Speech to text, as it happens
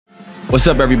What's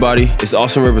up, everybody? It's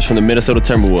Austin Rivers from the Minnesota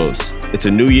Timberwolves. It's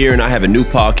a new year, and I have a new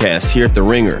podcast here at The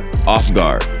Ringer, Off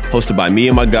Guard, hosted by me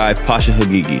and my guy, Pasha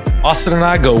Hagigi. Austin and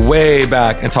I go way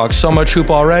back and talk so much hoop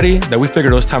already that we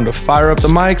figured it was time to fire up the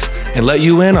mics and let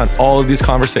you in on all of these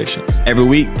conversations. Every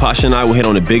week, Pasha and I will hit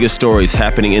on the biggest stories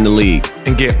happening in the league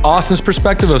and get Austin's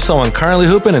perspective of someone currently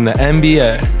hooping in the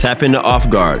NBA. Tap into Off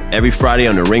Guard every Friday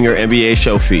on the Ringer NBA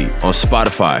show feed, on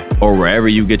Spotify, or wherever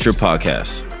you get your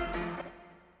podcasts.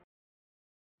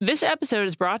 This episode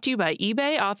is brought to you by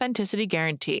eBay Authenticity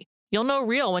Guarantee. You'll know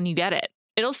real when you get it.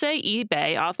 It'll say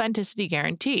eBay Authenticity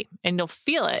Guarantee, and you'll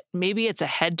feel it. Maybe it's a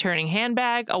head-turning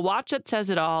handbag, a watch that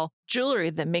says it all, jewelry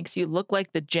that makes you look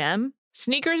like the gem.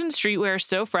 Sneakers and streetwear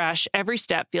so fresh, every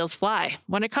step feels fly.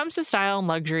 When it comes to style and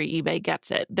luxury, eBay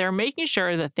gets it. They're making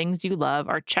sure the things you love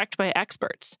are checked by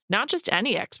experts. Not just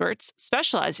any experts,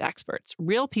 specialized experts,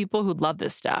 real people who love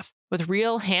this stuff, with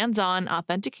real hands-on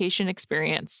authentication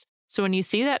experience. So when you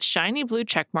see that shiny blue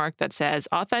checkmark that says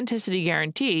Authenticity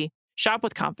Guarantee, shop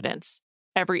with confidence.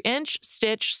 Every inch,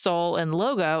 stitch, sole, and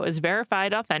logo is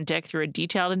verified authentic through a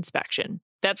detailed inspection.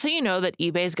 That's how you know that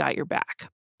eBay's got your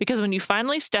back. Because when you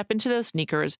finally step into those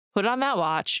sneakers, put on that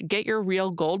watch, get your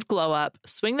real gold glow up,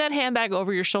 swing that handbag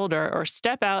over your shoulder, or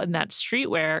step out in that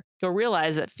streetwear, you'll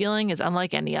realize that feeling is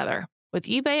unlike any other. With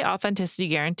eBay Authenticity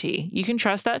Guarantee, you can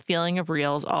trust that feeling of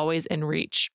real is always in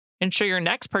reach. Ensure your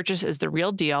next purchase is the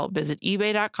real deal. Visit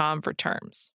ebay.com for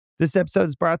terms. This episode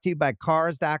is brought to you by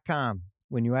Cars.com.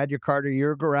 When you add your car to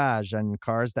your garage on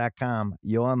Cars.com,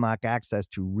 you'll unlock access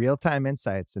to real-time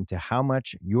insights into how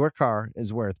much your car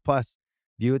is worth. Plus,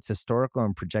 view its historical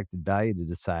and projected value to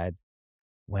decide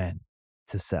when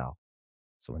to sell.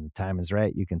 So when the time is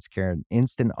right, you can secure an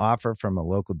instant offer from a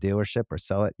local dealership or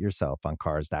sell it yourself on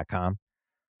Cars.com.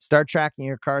 Start tracking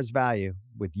your car's value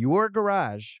with your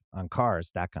garage on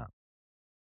Cars.com.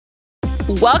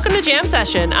 Welcome to Jam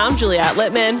Session. I'm Juliette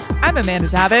Littman. I'm Amanda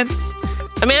Dobbins.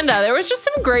 Amanda, there was just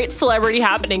some great celebrity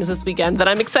happenings this weekend that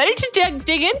I'm excited to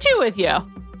dig into with you.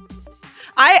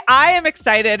 I am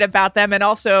excited about them, and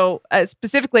also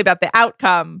specifically about the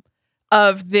outcome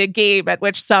of the game at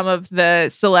which some of the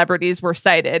celebrities were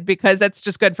cited, because that's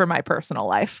just good for my personal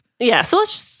life. Yeah, so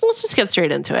let's just get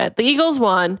straight into it. The Eagles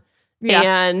won.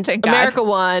 Yeah, and America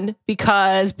won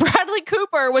because Bradley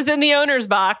Cooper was in the owner's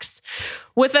box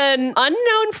with an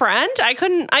unknown friend. I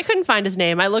couldn't find his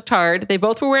name. I looked hard. They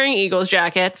both were wearing Eagles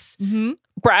jackets. Mm-hmm.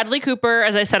 Bradley Cooper,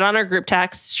 as I said on our group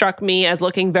text, struck me as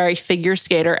looking very figure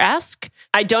skater-esque.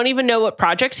 I don't even know what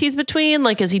projects he's between.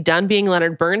 Like, is he done being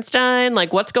Leonard Bernstein?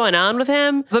 Like, what's going on with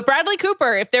him? But Bradley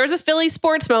Cooper, if there's a Philly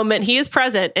sports moment, he is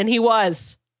present, and he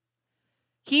was.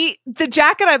 The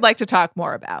jacket I'd like to talk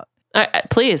more about.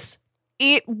 Please.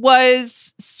 It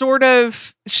was sort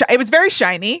of, it was very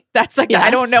shiny. That's like, yes. I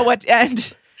don't know what, and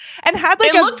had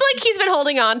like it looked like he's been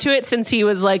holding on to it since he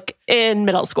was like in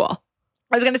middle school.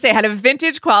 I was going to say, had a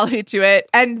vintage quality to it.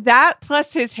 And that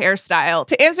plus his hairstyle.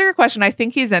 To answer your question, I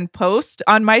think he's in post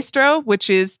on Maestro, which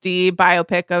is the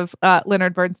biopic of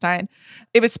Leonard Bernstein.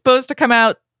 It was supposed to come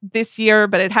out this year,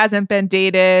 but it hasn't been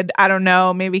dated. I don't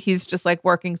know. Maybe he's just like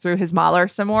working through his Mahler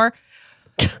some more.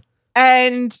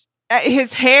 And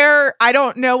his hair, I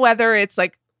don't know whether it's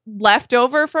like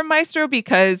leftover from Maestro,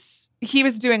 because he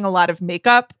was doing a lot of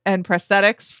makeup and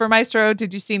prosthetics for Maestro.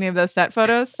 Did you see any of those set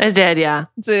photos? I did, yeah.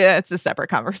 It's a separate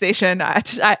conversation.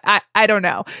 I don't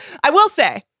know. I will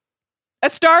say, A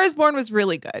Star Is Born was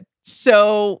really good.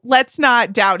 So let's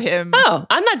not doubt him. Oh,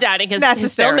 I'm not doubting his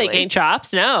filmmaking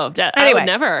chops. No, I would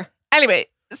never. Anyway,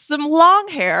 some long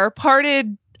hair,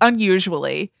 parted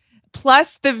unusually,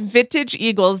 plus the vintage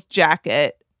Eagles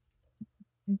jacket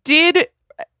did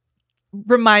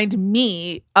remind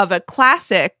me of a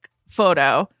classic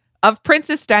photo of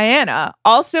Princess Diana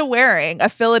also wearing a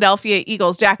Philadelphia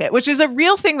Eagles jacket, which is a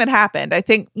real thing that happened. I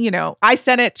think, I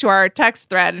sent it to our text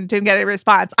thread and didn't get a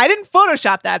response. I didn't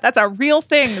Photoshop that. That's a real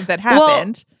thing that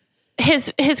happened. Well,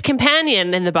 his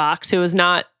companion in the box, who was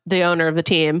not the owner of the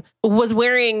team, was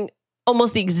wearing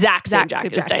almost the exact same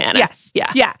jacket as Diana. Yes.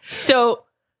 Yeah. So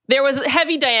there was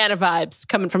heavy Diana vibes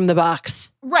coming from the box.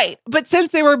 Right. But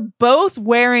since they were both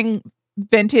wearing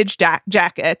vintage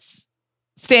jackets,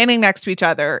 standing next to each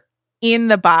other in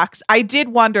the box, I did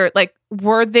wonder, like,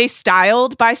 were they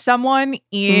styled by someone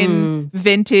in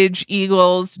vintage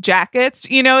Eagles jackets?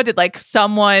 Did like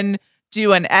someone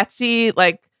do an Etsy,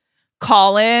 like,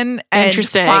 call in and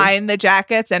find the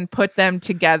jackets and put them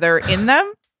together in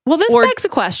them? Well, this begs a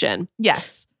question.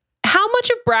 Yes. How much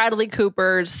of Bradley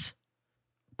Cooper's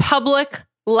public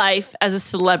life as a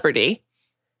celebrity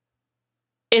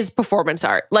is performance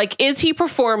art? Like, is he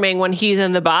performing when he's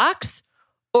in the box,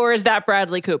 or is that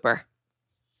Bradley Cooper?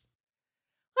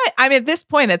 I mean, at this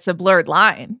point, it's a blurred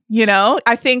line, you know?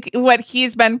 I think what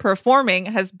he's been performing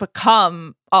has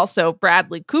become also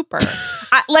Bradley Cooper.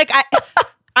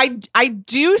 I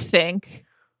do think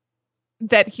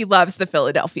that he loves the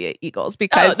Philadelphia Eagles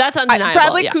because that's undeniable.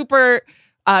 Bradley Cooper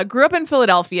grew up in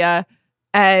Philadelphia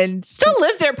and still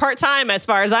lives there part-time, as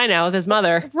far as I know, with his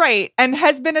mother. Right. And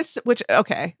has been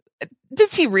okay.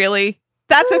 Does he really?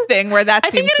 That's a thing where that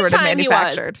seems sort of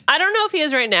manufactured. I don't know if he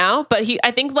is right now, but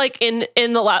I think like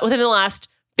within the last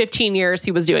 15 years,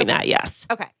 he was doing that. Yes.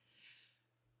 Okay.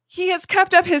 He has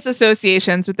kept up his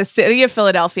associations with the city of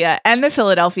Philadelphia and the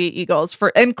Philadelphia Eagles, for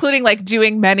including like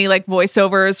doing many like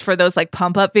voiceovers for those like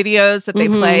pump up videos that they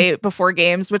play before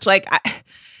games, which like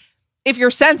if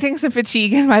you're sensing some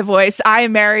fatigue in my voice, I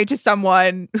am married to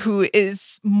someone who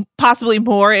is possibly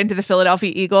more into the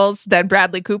Philadelphia Eagles than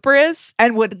Bradley Cooper is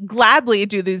and would gladly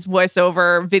do these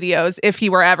voiceover videos if he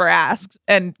were ever asked.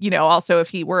 And, you know, also if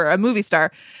he were a movie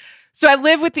star. So I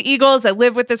live with the Eagles. I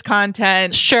live with this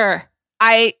content. Sure.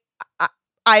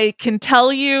 I can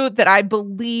tell you that I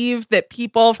believe that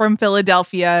people from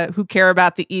Philadelphia who care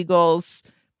about the Eagles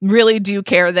really do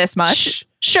care this much.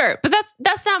 Sure, but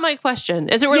that's not my question.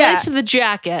 As it relates to the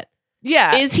jacket,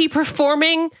 is he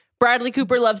performing Bradley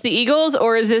Cooper loves the Eagles,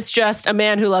 or is this just a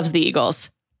man who loves the Eagles?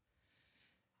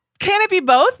 Can it be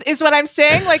both? Is what I'm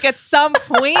saying. Like at some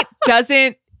point,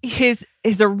 doesn't his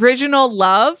original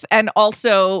love and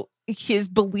also his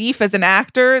belief as an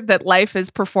actor that life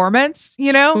is performance,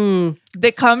 you know,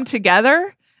 they come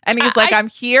together, and he's like, I'm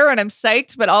here and I'm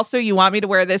psyched, but also you want me to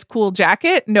wear this cool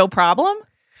jacket? No problem.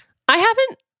 I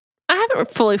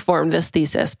haven't fully formed this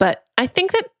thesis, but I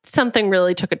think that something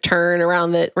really took a turn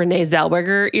around the Renee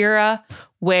Zellweger era,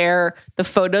 where the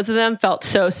photos of them felt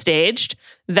so staged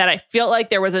that I feel like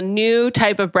there was a new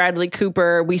type of Bradley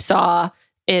Cooper we saw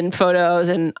in photos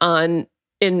and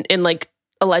in like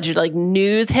alleged like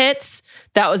news hits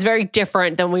that was very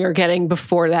different than we were getting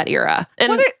before that era.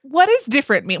 And what is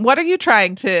different mean? What are you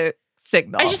trying to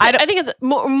signal? I think it's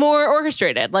more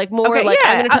orchestrated, like more okay, like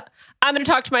I'm going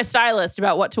to talk to my stylist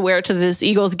about what to wear to this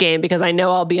Eagles game because I know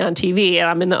I'll be on TV and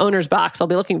I'm in the owner's box. I'll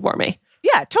be looking for me.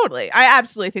 Yeah, totally. I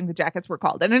absolutely think the jackets were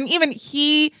called. And even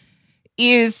he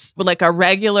is like a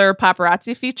regular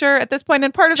paparazzi feature at this point.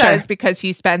 And part of that is because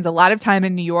he spends a lot of time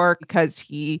in New York because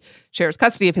he shares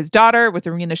custody of his daughter with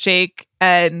Irina Shayk.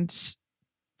 And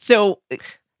so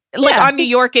on New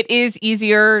York, it is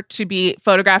easier to be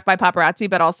photographed by paparazzi,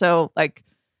 but also like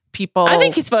people. I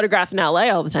think he's photographed in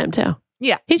LA all the time too.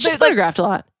 Yeah. He's just photographed a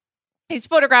lot. He's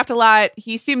photographed a lot.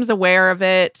 He seems aware of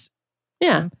it.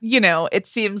 Yeah. You know, it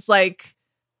seems like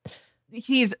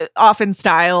he's often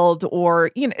styled or,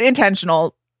 you know,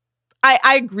 intentional.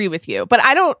 I agree with you, but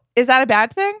is that a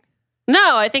bad thing?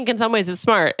 No, I think in some ways it's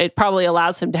smart. It probably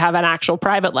allows him to have an actual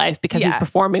private life because he's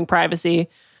performing privacy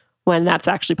when that's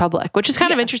actually public, which is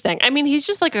kind of interesting. I mean, he's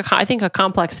just like I think a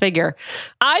complex figure.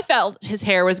 I felt his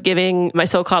hair was giving My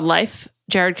So-Called Life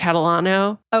Jared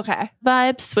Catalano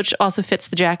vibes, which also fits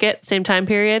the jacket, same time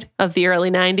period of the early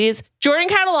 90s. Jordan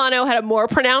Catalano had a more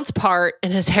pronounced part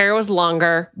and his hair was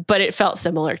longer, but it felt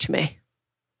similar to me.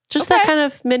 Just that kind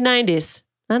of mid-90s.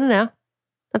 I don't know.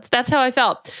 That's how I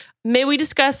felt. May we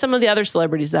discuss some of the other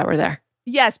celebrities that were there?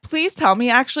 Yes, please tell me,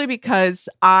 actually, because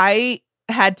I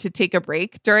had to take a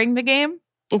break during the game.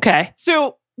 Okay.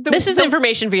 So this is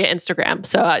information via Instagram,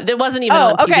 so it wasn't even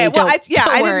on TV. Okay. Well, don't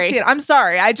I worry. didn't see it. I'm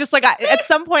sorry. I just at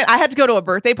some point I had to go to a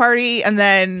birthday party, and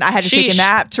then I had to take a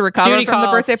nap to recover from the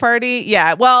birthday party.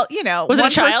 Yeah. Well, you know, was it a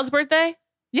child's birthday?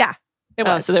 Yeah, it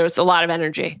was. So there was a lot of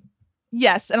energy.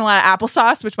 Yes, and a lot of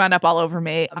applesauce, which wound up all over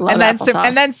me, and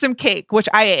then some cake, which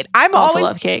I ate. I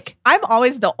love cake. I'm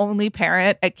always the only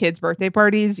parent at kids' birthday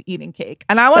parties eating cake,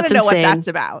 and I want to know what that's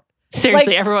about.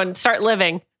 Seriously, everyone, start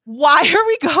living. Why are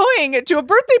we going to a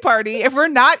birthday party if we're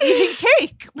not eating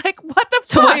cake? Like, what the fuck?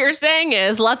 So what you're saying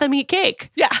is let them eat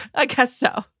cake. Yeah, I guess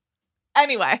so.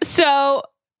 Anyway. So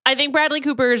I think Bradley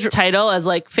Cooper's title as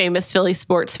like famous Philly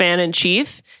sports fan in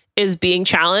chief is being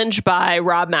challenged by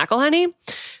Rob McElhenney,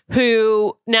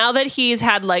 who now that he's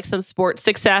had like some sports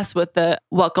success with the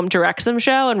Welcome to Wrexham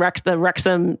show and the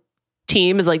Wrexham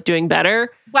team is like doing better.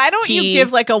 Why don't you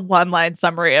give like a one-line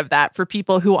summary of that for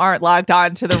people who aren't logged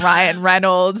on to the Ryan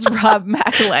Reynolds, Rob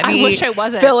McElhenney, I wish I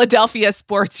wasn't. Philadelphia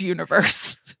sports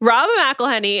universe? Rob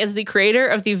McElhenney is the creator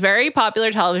of the very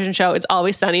popular television show It's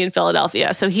Always Sunny in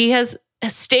Philadelphia. So he has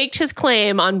staked his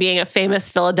claim on being a famous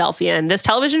Philadelphian. This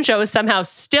television show is somehow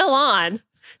still on,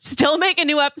 still making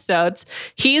new episodes.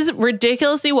 He's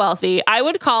ridiculously wealthy. I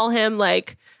would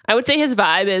say his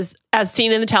vibe is, as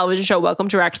seen in the television show Welcome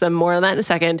to Wrexham, more on that in a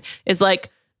second, is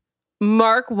like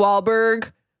Mark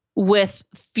Wahlberg with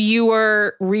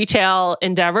fewer retail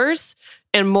endeavors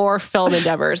and more film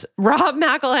endeavors. Rob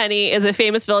McElhenney is a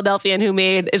famous Philadelphian who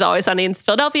made Is Always Sunny in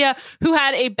Philadelphia, who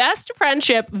had a best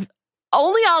friendship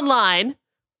only online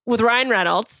with Ryan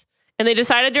Reynolds. And they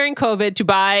decided during COVID to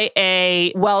buy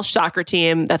a Welsh soccer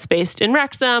team that's based in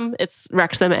Wrexham. It's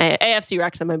Wrexham, AFC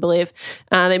Wrexham, I believe.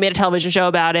 They made a television show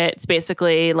about it. It's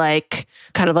basically like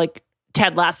kind of like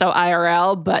Ted Lasso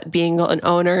IRL, but being an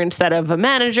owner instead of a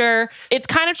manager. It's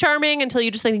kind of charming until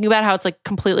you just think about how it's like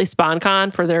completely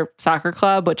SponCon for their soccer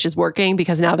club, which is working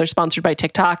because now they're sponsored by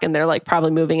TikTok and they're like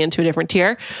probably moving into a different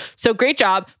tier. So great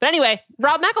job. But anyway,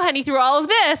 Rob McElhenney, through all of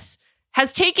this,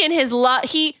 has taken his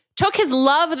he took his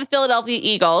love of the Philadelphia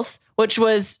Eagles, which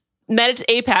was met its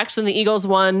apex when the Eagles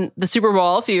won the Super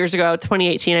Bowl a few years ago,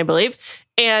 2018, I believe.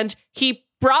 And he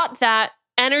brought that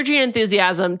energy and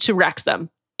enthusiasm to Wrexham.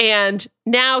 And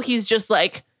now he's just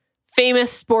like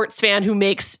famous sports fan who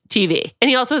makes TV. And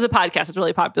he also has a podcast that's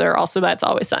really popular, also about It's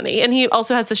Always Sunny. And he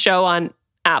also has the show on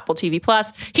Apple TV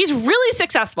Plus. He's really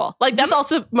successful. Like that's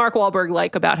also Mark Wahlberg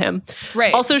like about him.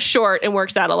 Right. Also short and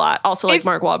works out a lot. Also like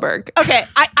Mark Wahlberg. Okay,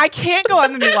 I can't go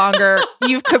on any longer.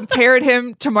 You've compared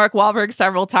him to Mark Wahlberg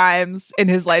several times in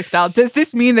his lifestyle. Does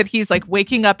this mean that he's like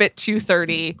waking up at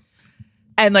 2:30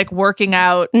 and like working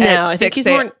out at I 6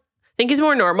 think he's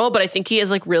more normal, but I think he is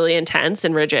like really intense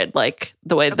and rigid, like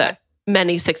the way that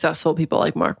many successful people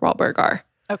like Mark Wahlberg are.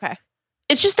 Okay.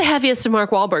 It's just the heaviest of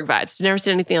Mark Wahlberg vibes. I've never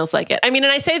seen anything else like it. I mean,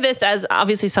 and I say this as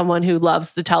obviously someone who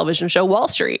loves the television show Wall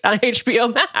Street on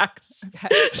HBO Max.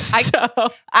 Okay.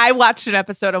 I watched an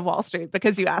episode of Wall Street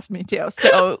because you asked me to.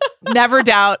 So never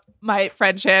doubt my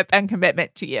friendship and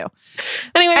commitment to you.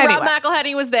 Anyway, Rob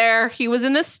McElhenney was there. He was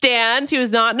in the stands. He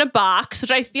was not in a box,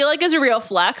 which I feel like is a real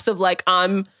flex of like,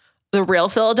 I'm the real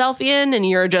Philadelphian and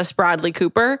you're just Bradley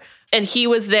Cooper. And he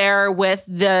was there with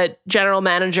the general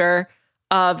manager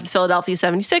of the Philadelphia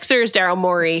 76ers, Daryl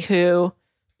Morey, who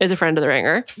is a friend of the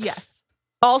Ringer. Yes.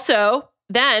 Also,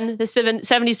 then the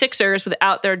 76ers,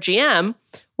 without their GM,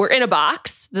 were in a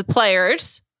box, the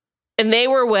players, and they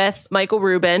were with Michael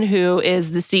Rubin, who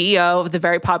is the CEO of the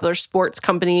very popular sports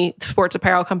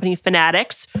apparel company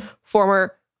Fanatics,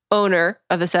 former owner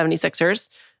of the 76ers,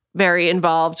 very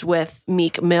involved with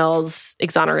Meek Mill's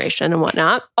exoneration and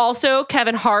whatnot. Also,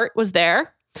 Kevin Hart was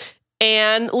there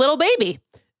and Lil Baby.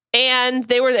 And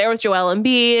they were there with Joel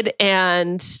Embiid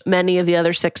and many of the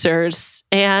other Sixers.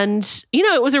 And, you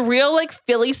know, it was a real like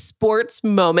Philly sports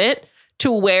moment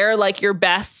to wear like your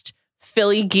best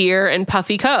Philly gear and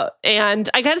puffy coat. And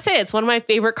I got to say, it's one of my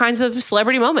favorite kinds of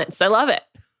celebrity moments. I love it.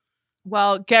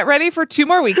 Well, get ready for 2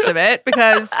 more weeks of it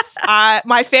because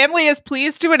my family is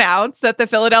pleased to announce that the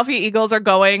Philadelphia Eagles are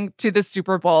going to the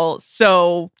Super Bowl.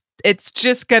 So it's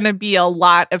just going to be a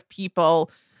lot of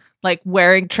people like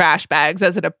wearing trash bags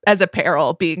as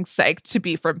apparel, being psyched to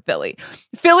be from Philly.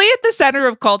 Philly at the center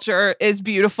of culture is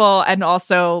beautiful and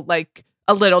also like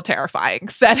a little terrifying.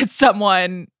 Said it's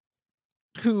someone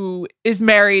who is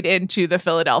married into the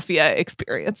Philadelphia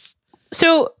experience.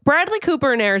 So Bradley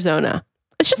Cooper in Arizona.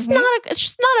 It's just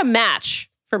not a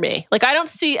match for me. Like I don't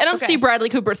see Bradley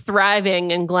Cooper thriving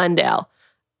in Glendale.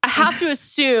 I have to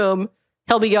assume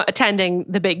he'll be attending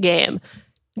the big game.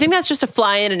 I think that's just a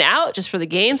fly in and out just for the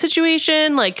game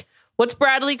situation. Like, what's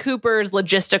Bradley Cooper's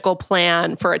logistical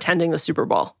plan for attending the Super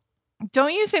Bowl?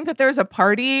 Don't you think that there's a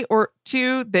party or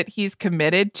two that he's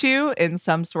committed to in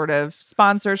some sort of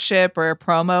sponsorship or a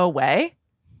promo way?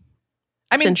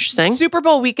 I mean, interesting. Super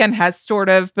Bowl weekend has sort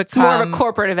of become... It's more of a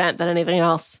corporate event than anything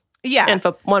else. Yeah. And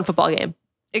one football game.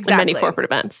 Exactly. And many corporate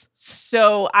events.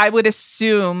 So I would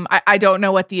assume, I don't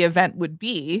know what the event would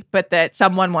be, but that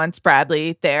someone wants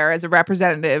Bradley there as a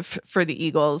representative for the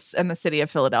Eagles and the city of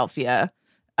Philadelphia,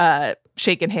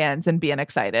 shaking hands and being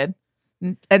excited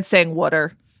and saying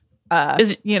water.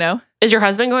 Is your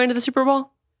husband going to the Super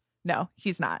Bowl? No,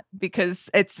 he's not,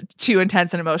 because it's too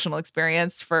intense an emotional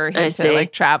experience for him to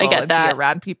like travel and be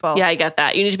around people. Yeah, I get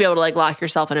that. You need to be able to like lock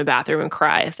yourself in a bathroom and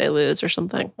cry if they lose or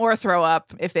something, or throw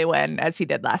up if they win, as he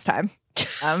did last time.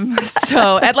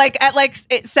 So at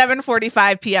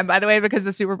 7:45 p.m. by the way, because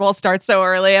the Super Bowl starts so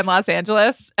early in Los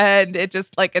Angeles, and it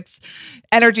just like its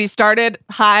energy started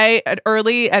high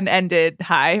early and ended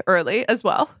high early as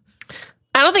well.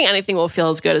 I don't think anything will feel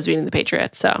as good as beating the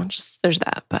Patriots. So just there's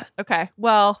that. But okay,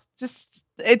 well, just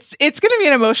it's going to be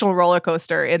an emotional roller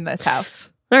coaster in this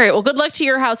house. All right. Well, good luck to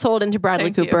your household and to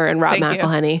Bradley Cooper and Rob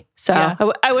McElhenney. So yeah.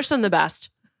 I wish them the best.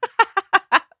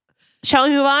 Shall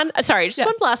we move on? Sorry, just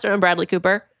one blaster on Bradley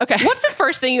Cooper. Okay. What's the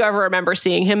first thing you ever remember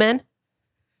seeing him in?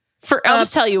 I'll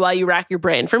just tell you while you rack your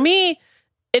brain. For me,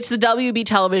 It's the WB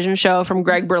television show from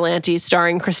Greg Berlanti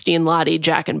starring Christine Lottie,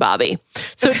 Jack and Bobby.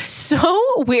 So it's so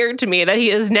weird to me that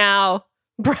he is now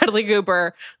Bradley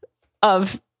Cooper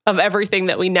of everything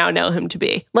that we now know him to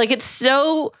be. Like, it's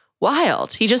so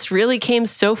wild. He just really came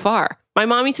so far. My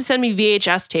mom used to send me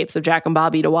VHS tapes of Jack and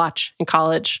Bobby to watch in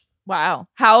college. Wow.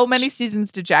 How many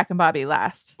seasons did Jack and Bobby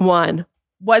last? One.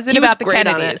 Was it about the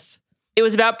Kennedys? It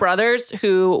was about brothers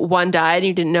who one died and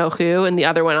you didn't know who, and the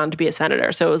other went on to be a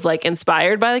senator. So it was like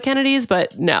inspired by the Kennedys,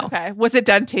 but no. Okay. Was it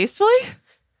done tastefully?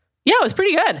 Yeah, it was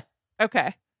pretty good.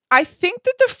 Okay. I think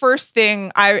that the first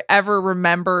thing I ever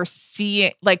remember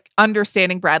seeing, like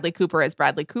understanding Bradley Cooper as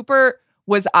Bradley Cooper,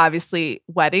 was obviously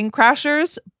Wedding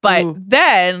Crashers. But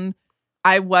then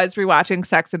I was rewatching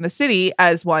Sex and the City,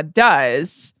 as one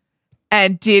does,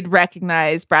 and did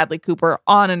recognize Bradley Cooper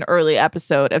on an early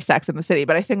episode of Sex and the City.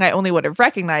 But I think I only would have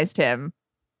recognized him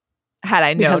had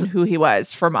I known who he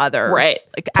was from other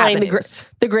like playing avenues.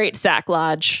 the great Zach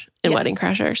Lodge in Wedding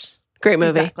Crashers. Great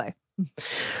movie. Exactly.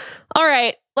 All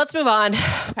right, let's move on.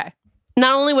 Okay.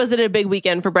 Not only was it a big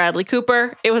weekend for Bradley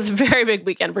Cooper, it was a very big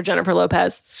weekend for Jennifer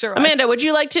Lopez. Sure was. Amanda, would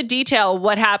you like to detail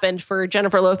what happened for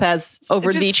Jennifer Lopez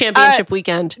over the championship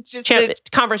weekend?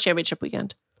 Conference championship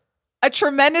weekend. A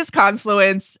tremendous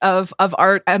confluence of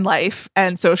art and life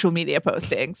and social media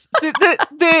postings. So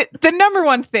the number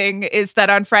one thing is that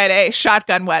on Friday,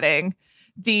 Shotgun Wedding,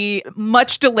 the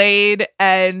much delayed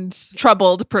and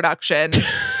troubled production,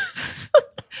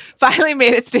 finally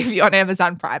made its debut on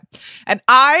Amazon Prime. And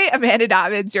I, Amanda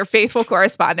Dobbins, your faithful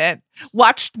correspondent,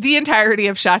 watched the entirety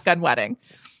of Shotgun Wedding.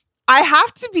 I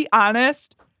have to be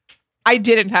honest, I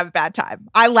didn't have a bad time.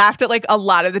 I laughed at like a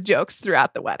lot of the jokes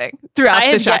throughout the wedding,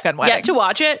 the Shotgun Wedding. Yet to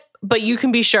watch it, but you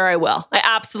can be sure I will. I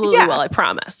absolutely will. I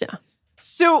promise. Yeah.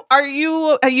 So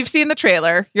you've seen the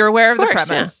trailer. You're aware of the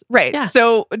premise. Yeah. Right. Yeah.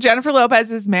 So Jennifer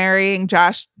Lopez is marrying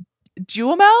Josh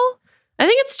Duhamel. I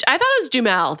thought it was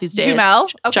Duhamel these days. Duhamel?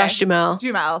 Okay. Josh Duhamel.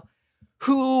 Duhamel,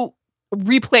 who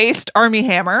replaced Armie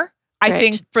Hammer, I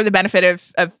think, for the benefit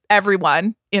of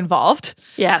everyone involved.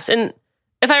 Yes. And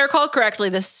if I recall correctly,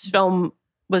 this film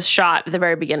was shot at the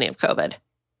very beginning of COVID.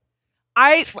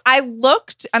 I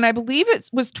looked, and I believe it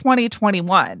was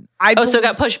 2021. So it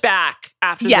got pushed back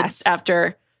after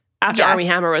after Armie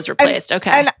Hammer was replaced.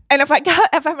 Okay. And if I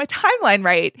have my timeline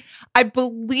right, I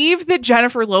believe that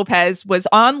Jennifer Lopez was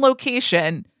on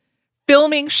location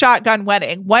filming Shotgun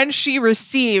Wedding when she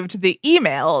received the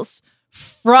emails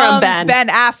from Ben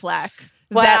Affleck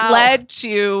that led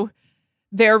to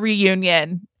their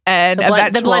reunion and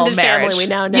eventual the blended marriage. Family we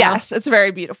now know. Yes, it's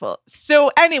very beautiful.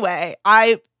 So anyway,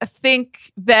 I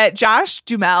think that Josh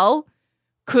Duhamel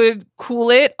could cool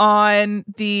it on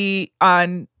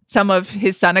some of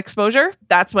his sun exposure.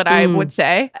 That's what I would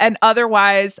say. And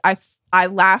otherwise, I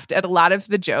laughed at a lot of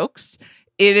the jokes.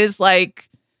 It is like,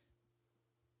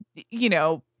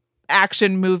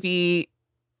 action movie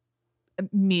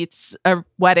meets a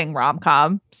wedding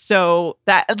rom-com. So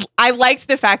that I liked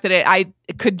the fact that I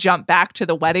could jump back to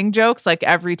the wedding jokes like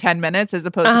every 10 minutes as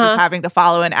opposed to just having to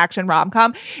follow an action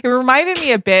rom-com. It reminded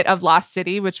me a bit of Lost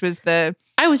City, which was the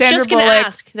I was Sandra just going to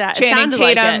ask that. Channing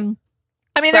Tatum. Like it.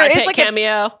 I mean, Brad there is Pitt like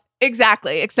cameo.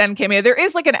 Exactly. Extended cameo. There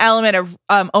is like an element of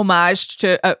homage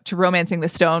to Romancing the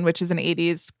Stone, which is an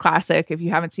 80s classic if you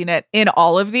haven't seen it in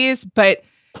all of these. But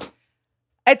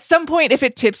at some point, if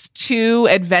it tips to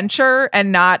adventure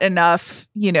and not enough,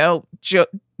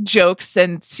 jokes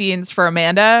and scenes for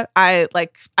Amanda, I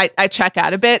check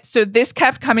out a bit. So this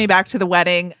kept coming back to the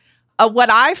wedding.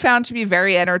 What I found to be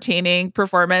very entertaining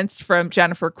performance from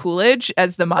Jennifer Coolidge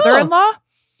as the mother-in-law.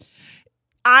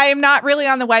 I am not really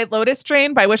on the White Lotus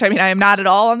train, by which I mean I am not at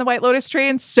all on the White Lotus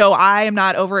train. So I am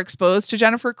not overexposed to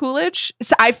Jennifer Coolidge.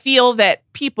 So I feel that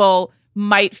people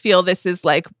might feel this is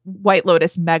like White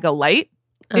Lotus mega light,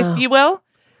 if you will.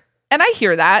 And I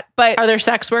hear that, but are there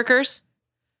sex workers?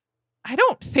 I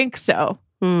don't think so.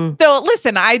 Though,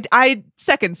 listen, I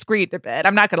second screened a bit.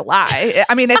 I'm not going to lie.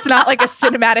 I mean, it's not like a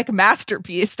cinematic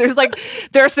masterpiece. There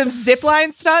are some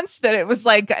zipline stunts that it was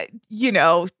like,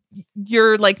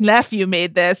 your like nephew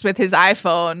made this with his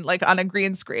iPhone, like on a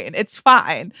green screen. It's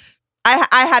fine.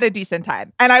 I had a decent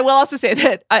time. And I will also say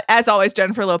that, as always,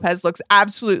 Jennifer Lopez looks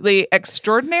absolutely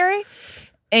extraordinary.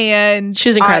 And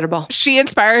she's incredible. She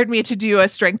inspired me to do a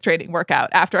strength training workout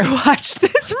after I watched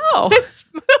this movie.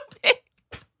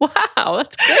 Wow,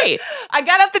 that's great. I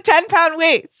got up to 10-pound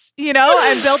weights,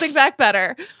 I'm building back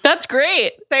better. That's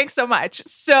great. Thanks so much.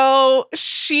 So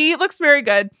she looks very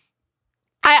good.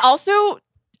 I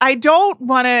don't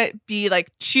want to be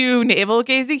like too navel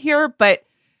gazing here, but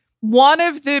one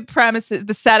of the premises,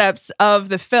 the setups of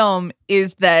the film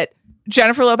is that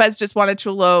Jennifer Lopez just wanted to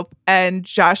elope, and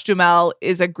Josh Duhamel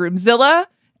is a groomzilla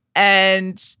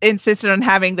and insisted on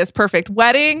having this perfect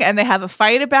wedding, and they have a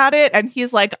fight about it. And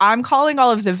he's like, I'm calling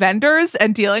all of the vendors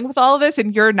and dealing with all of this,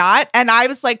 and you're not. And I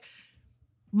was like,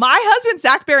 my husband,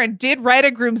 Zach Baron, did write a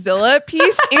groomzilla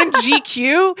piece in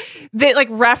GQ that like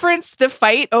referenced the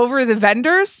fight over the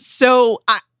vendors. So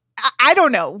I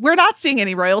don't know. We're not seeing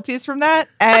any royalties from that.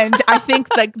 And I think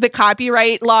like the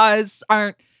copyright laws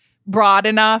aren't broad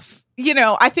enough. You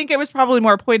know, I think it was probably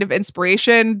more a point of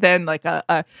inspiration than like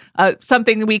a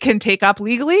something we can take up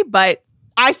legally. But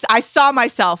I saw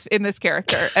myself in this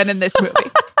character and in this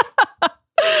movie.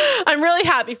 I'm really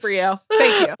happy for you.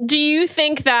 Thank you. Do you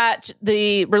think that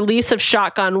the release of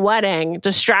Shotgun Wedding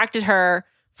distracted her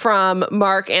from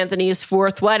Mark Anthony's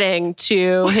fourth wedding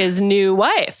to his new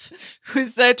wife?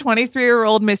 Who's a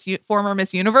 23-year-old former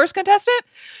Miss Universe contestant?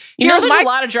 There's a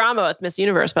lot of drama with Miss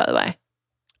Universe, by the way.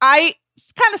 I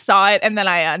kind of saw it and then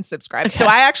I unsubscribed. Okay. So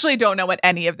I actually don't know what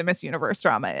any of the Miss Universe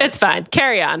drama is. It's fine.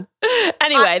 Carry on.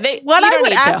 Anyway, I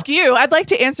would ask you, I'd like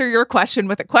to answer your question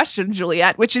with a question,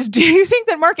 Juliet, which is, do you think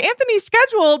that Mark Anthony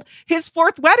scheduled his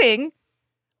fourth wedding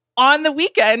on the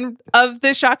weekend of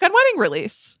the Shotgun Wedding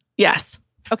release? Yes.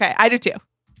 Okay, I do too.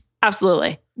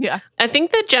 Absolutely. Yeah. I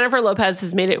think that Jennifer Lopez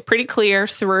has made it pretty clear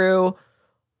through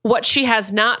what she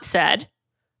has not said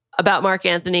about Mark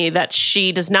Anthony that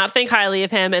she does not think highly of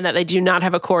him and that they do not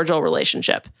have a cordial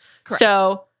relationship. Correct.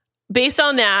 So based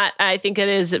on that, I think it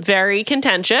is very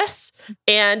contentious.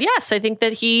 And yes, I think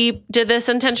that he did this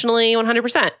intentionally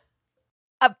 100%.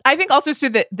 I think also so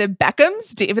that the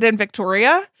Beckhams, David and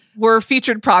Victoria, were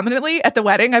featured prominently at the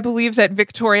wedding. I believe that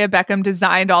Victoria Beckham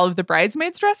designed all of the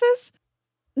bridesmaids' dresses.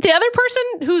 The other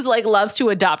person who's like loves to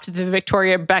adopt the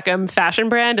Victoria Beckham fashion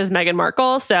brand is Meghan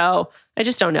Markle. So I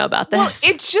just don't know about this.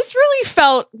 Well, it just really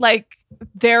felt like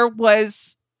they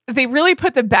really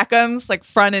put the Beckhams like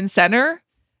front and center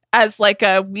as like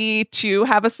we too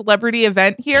have a celebrity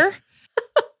event here.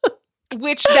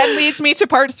 Which then leads me to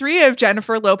part 3 of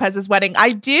Jennifer Lopez's wedding.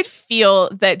 I did feel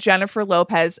that Jennifer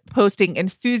Lopez posting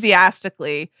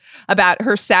enthusiastically about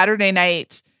her Saturday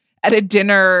night at a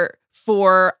dinner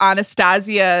for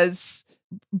Anastasia's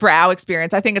brow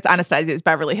experience. I think it's Anastasia's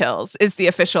Beverly Hills is the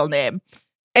official name.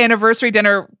 Anniversary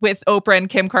dinner with Oprah and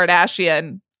Kim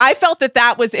Kardashian. I felt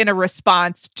that was in a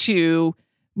response to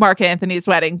Mark Anthony's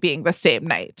wedding being the same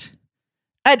night.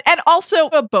 And also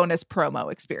a bonus promo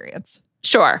experience.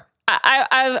 Sure. I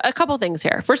have a couple things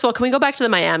here. First of all, can we go back to the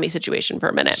Miami situation for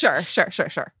a minute? Sure.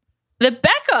 The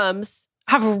Beckhams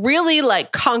have really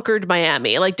like conquered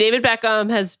Miami. Like David Beckham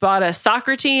has bought a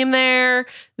soccer team there.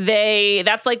 They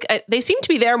seem to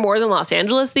be there more than Los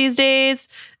Angeles these days.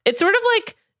 It's sort of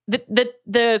like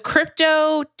the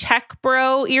crypto tech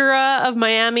bro era of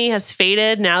Miami has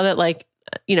faded now that like,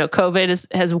 you know,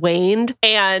 COVID has waned.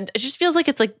 And it just feels like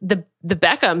it's like the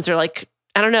Beckhams are like,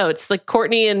 I don't know. It's like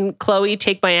Courtney and Chloe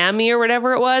take Miami or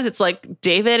whatever it was. It's like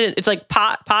David and it's like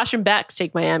Posh and Bex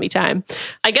take Miami time.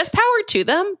 I guess power to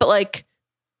them, but like,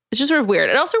 it's just sort of weird.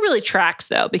 It also really tracks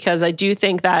though, because I do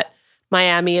think that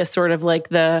Miami is sort of like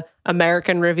the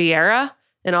American Riviera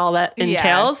and all that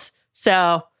entails. Yeah.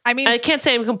 So I mean, I can't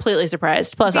say I'm completely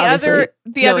surprised. Plus,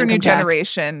 the other new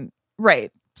generation,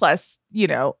 right? Plus, you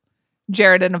know,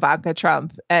 Jared and Ivanka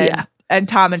Trump and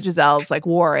Tom and Giselle's like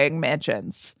warring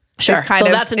mansions. Sure,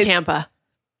 that's in Tampa.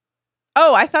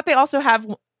 Oh, I thought they also have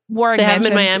warring mansions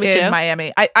in Miami too.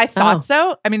 Miami. I thought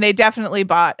so. I mean, they definitely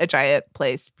bought a giant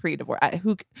place pre-divorce.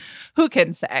 Who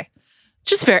can say?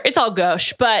 Just fair. It's all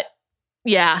gauche, but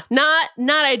yeah, not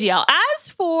ideal. As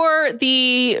for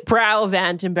the brow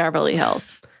event in Beverly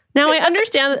Hills, now I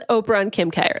understand that Oprah and Kim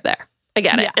K are there. I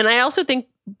get it, and I also think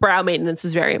brow maintenance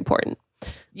is very important.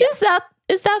 Yeah.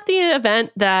 Is that the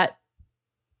event that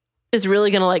is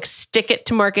really going to like stick it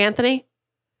to Mark Anthony?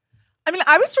 I mean,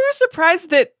 I was sort of surprised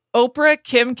that Oprah,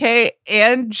 Kim K,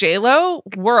 and J-Lo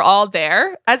were all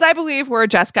there, as I believe were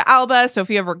Jessica Alba,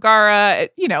 Sofia Vergara.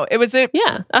 You know, it was a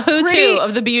who's who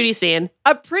of the beauty scene.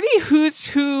 A pretty who's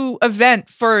who event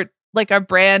for like a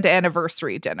brand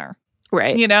anniversary dinner.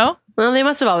 Right. You know? Well, they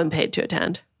must have all been paid to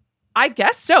attend. I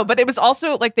guess so, but it was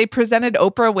also like they presented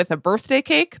Oprah with a birthday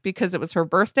cake because it was her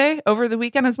birthday over the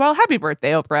weekend as well. Happy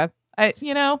birthday, Oprah.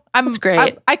 That's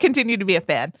great. I continue to be a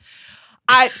fan.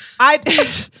 I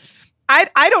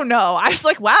don't know. I was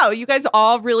like, wow, you guys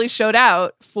all really showed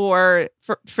out for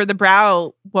the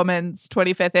brow woman's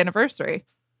 25th anniversary.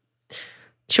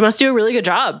 She must do a really good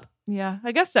job. Yeah,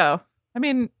 I guess so. I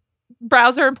mean,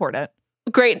 brows are important.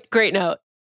 Great note.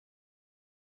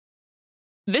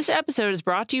 This episode is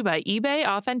brought to you by eBay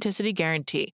Authenticity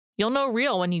Guarantee. You'll know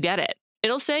real when you get it.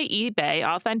 It'll say eBay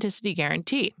Authenticity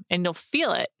Guarantee, and you'll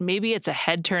feel it. Maybe it's a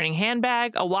head-turning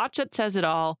handbag, a watch that says it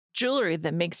all, jewelry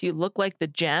that makes you look like the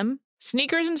gem.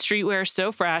 Sneakers and streetwear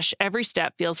so fresh, every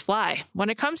step feels fly. When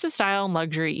it comes to style and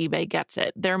luxury, eBay gets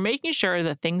it. They're making sure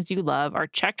the things you love are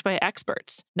checked by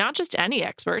experts. Not just any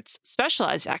experts,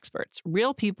 specialized experts,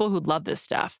 real people who love this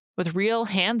stuff, with real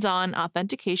hands-on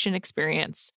authentication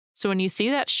experience. So when you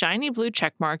see that shiny blue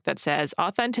checkmark that says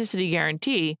Authenticity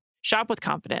Guarantee, shop with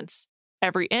confidence.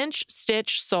 Every inch,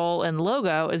 stitch, sole, and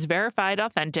logo is verified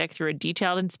authentic through a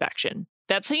detailed inspection.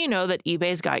 That's how you know that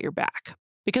eBay's got your back.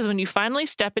 Because when you finally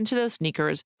step into those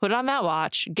sneakers, put on that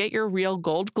watch, get your real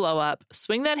gold glow up,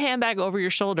 swing that handbag over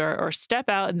your shoulder, or step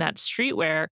out in that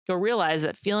streetwear, you'll realize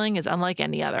that feeling is unlike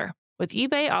any other. With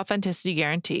eBay Authenticity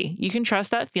Guarantee, you can trust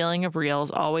that feeling of real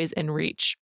is always in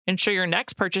reach. Ensure your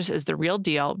next purchase is the real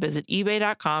deal. Visit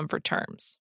ebay.com for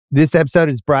terms. This episode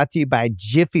is brought to you by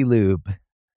Jiffy Lube.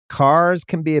 Cars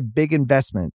can be a big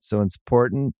investment, so it's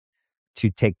important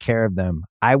to take care of them.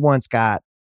 I once got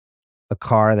a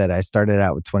car that I started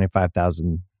out with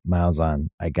 25,000 miles on.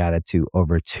 I got it to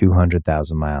over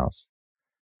 200,000 miles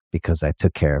because I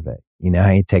took care of it. You know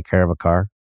how you take care of a car?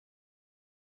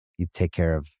 You take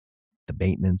care of the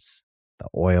maintenance, the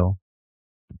oil,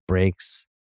 the brakes,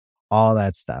 all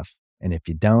that stuff. And if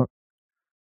you don't,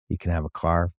 you can have a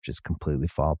car just completely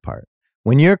fall apart.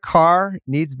 When your car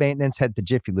needs maintenance, head to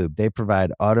Jiffy Lube. They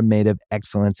provide automotive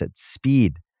excellence at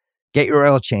speed. Get your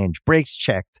oil change, brakes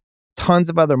checked, tons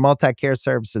of other multi-care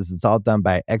services. It's all done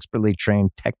by expertly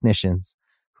trained technicians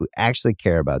who actually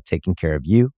care about taking care of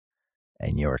you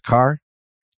and your car.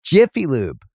 Jiffy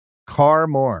Lube, car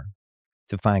more.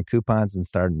 To find coupons and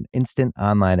start an instant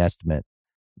online estimate,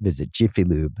 visit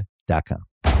jiffylube.com.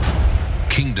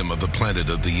 Kingdom of the Planet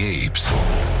of the Apes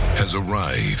has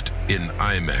arrived in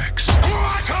IMAX.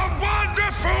 What a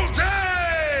wonderful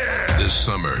day! This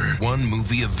summer, one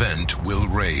movie event will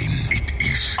reign. It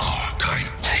is our time.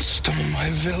 They stole my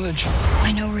village.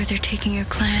 I know where they're taking your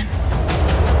clan.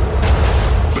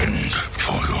 Bend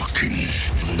for your king.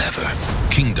 Never.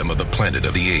 Kingdom of the Planet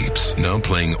of the Apes, now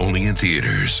playing only in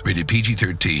theaters. Rated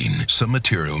PG-13. Some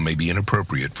material may be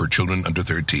inappropriate for children under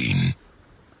 13.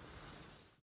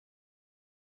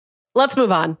 Let's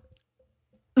move on.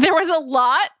 There was a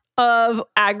lot of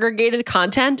aggregated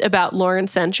content about Lauren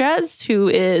Sanchez, who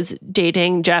is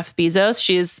dating Jeff Bezos.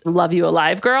 She's Love You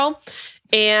Alive girl.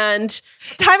 And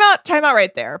time out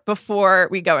right there before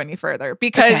we go any further,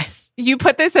 because you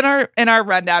put this in our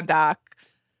rundown doc.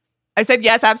 I said,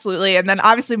 yes, absolutely. And then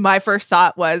obviously my first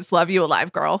thought was Love You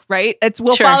Alive girl, right?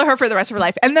 We'll follow her for the rest of her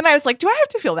life. And then I was like, do I have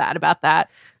to feel bad about that?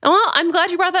 Well, I'm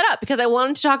glad you brought that up because I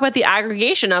wanted to talk about the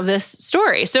aggregation of this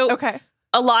story. So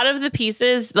a lot of the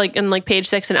pieces, like in Page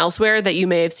Six and elsewhere that you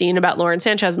may have seen about Lauren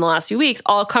Sanchez in the last few weeks,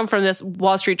 all come from this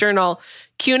Wall Street Journal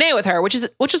Q&A with her, which is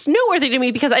noteworthy to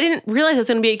me because I didn't realize it was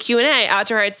going to be a Q&A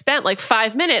after I'd spent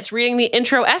 5 minutes reading the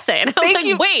intro essay. And I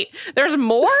was wait, there's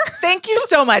more? Thank you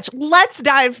so much. Let's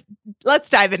dive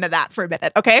into that for a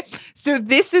minute, okay? So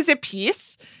this is a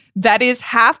piece that is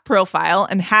half profile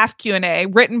and half Q&A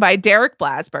written by Derek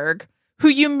Blasberg, who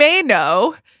you may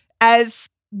know as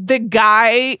the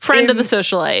guy friend of the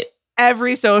socialite,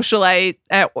 every socialite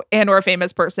and or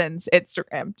famous person's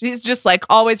Instagram. He's just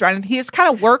always running. He's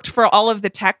kind of worked for all of the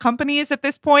tech companies at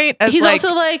this point. As he's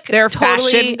also their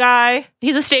fashion guy.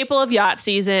 He's a staple of yacht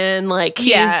season.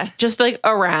 He's just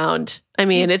around. I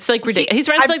mean, it's ridiculous. He's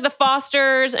friends with the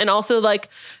Fosters and also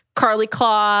Carly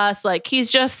Kloss.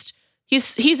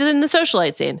 He's in the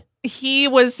socialite scene. He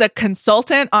was a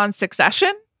consultant on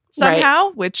Succession somehow,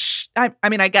 which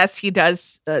I guess he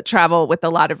does travel with a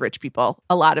lot of rich people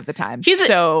a lot of the time.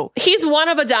 He's one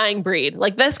of a dying breed.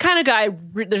 This kind of guy,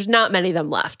 there's not many of them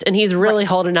left, and he's really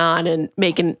holding on and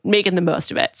making the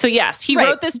most of it. So yes, he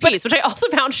wrote this piece, which I also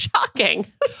found shocking.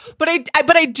 But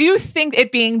I do think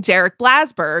it being Derek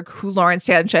Blasberg, who Lauren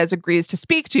Sanchez agrees to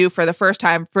speak to for the first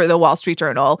time for the Wall Street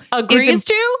Journal,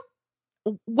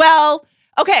 Well,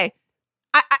 okay,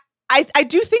 I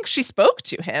do think she spoke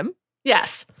to him.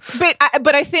 Yes.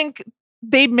 But I think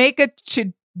they make a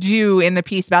to-do in the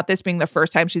piece about this being the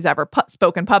first time she's ever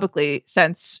spoken publicly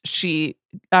since she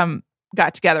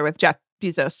got together with Jeff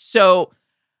Bezos. So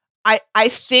I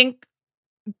think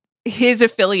his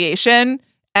affiliation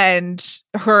and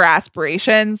her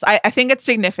aspirations, I think it's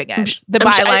significant. The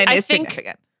byline is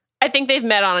significant. I think they've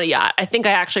met on a yacht. I think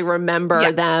I actually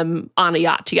remember them on a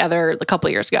yacht together a couple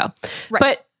of years ago.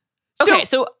 Right. But,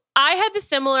 so I had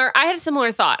a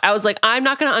similar thought. I was like, I'm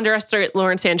not going to underestimate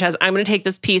Lauren Sanchez. I'm going to take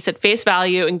this piece at face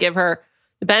value and give her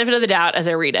the benefit of the doubt as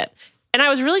I read it. And I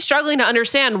was really struggling to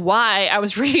understand why I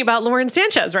was reading about Lauren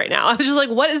Sanchez right now. I was just like,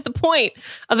 what is the point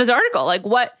of this article? Like,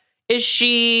 what is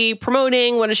she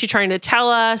promoting? What is she trying to tell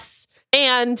us?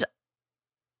 And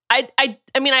I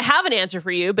mean, I have an answer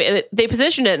for you, but they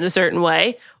positioned it in a certain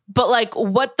way. But like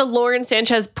what the Lauren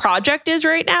Sanchez project is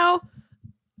right now,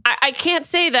 I can't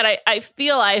say that I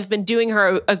feel I've been doing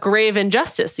her a grave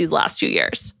injustice these last few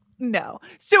years. No.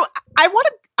 So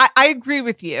I agree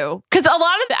with you. Because a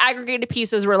lot of the aggregated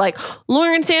pieces were like,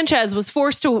 Lauren Sanchez was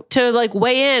forced to like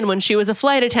weigh in when she was a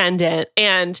flight attendant,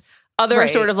 and other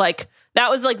sort of like, that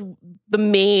was like the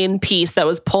main piece that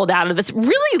was pulled out of this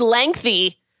really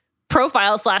lengthy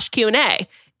profile / Q&A.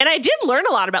 And I did learn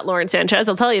a lot about Lauren Sanchez,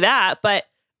 I'll tell you that, but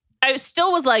I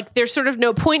still was like, there's sort of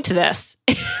no point to this.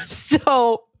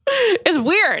 So it's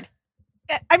weird.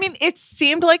 I mean, it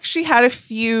seemed like she had a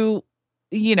few,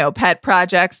 you know, pet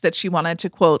projects that she wanted to,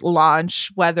 quote,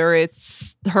 launch, whether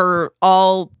it's her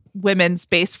all women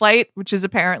space flight, which is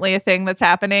apparently a thing that's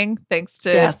happening thanks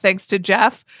to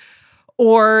Jeff,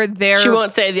 or she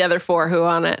won't say the other four who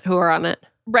are on it.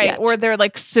 Right. Yet. Or their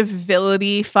like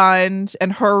civility fund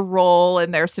and her role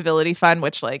in their civility fund,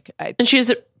 which and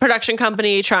she's a production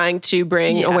company trying to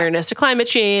bring awareness to climate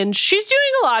change. She's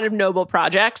doing a lot of noble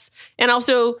projects. And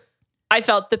also I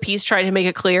felt the piece tried to make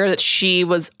it clear that she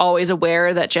was always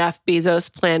aware that Jeff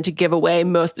Bezos planned to give away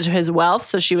most of his wealth.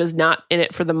 So she was not in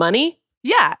it for the money.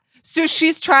 Yeah. So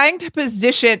she's trying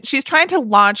to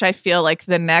launch, I feel like,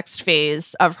 the next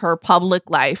phase of her public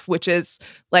life, which is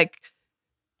like,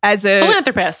 as a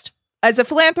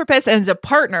philanthropist and as a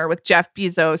partner with Jeff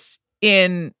Bezos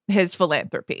in his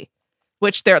philanthropy,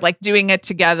 which they're like doing it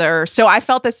together. So I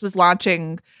felt this was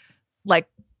launching like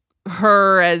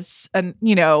her as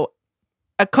a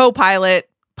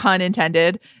co-pilot, pun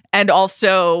intended, and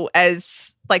also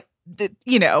as like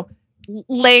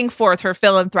laying forth her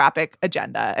philanthropic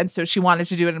agenda. And so she wanted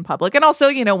to do it in public, and also,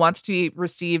 wants to be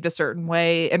received a certain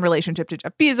way in relationship to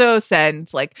Jeff Bezos and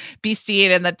like be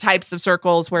seen in the types of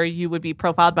circles where you would be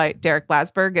profiled by Derek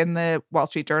Blasberg in the Wall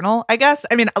Street Journal, I guess.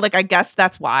 I mean, like, I guess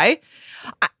that's why.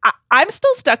 I'm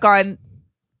still stuck on,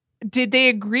 did they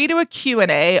agree to a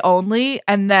Q&A only,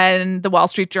 and then the Wall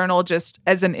Street Journal just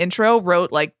as an intro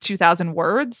wrote like 2,000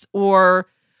 words, or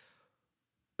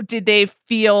did they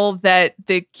feel that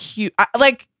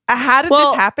how did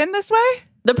this happen this way?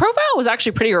 The profile was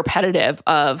actually pretty repetitive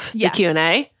of the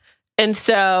Q&A. And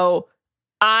so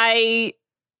I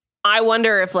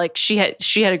wonder if like she had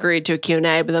agreed to a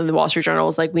Q&A, but then the Wall Street Journal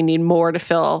was like, we need more to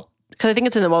fill, because I think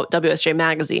it's in the WSJ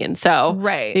magazine. So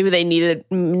maybe they needed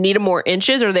more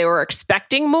inches, or they were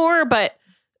expecting more. But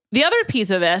the other piece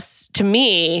of this to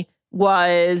me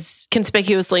was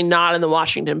conspicuously not in the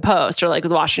Washington Post, or like the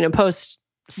Washington Post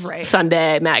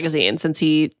Sunday magazine, since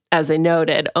he, as they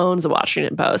noted, owns the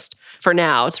Washington Post. For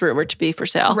now, it's rumored to be for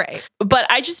sale. Right. But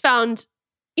I just found,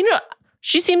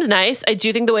 she seems nice. I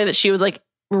do think the way that she was like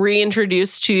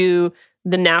reintroduced to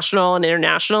the national and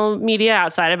international media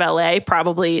outside of LA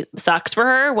probably sucks for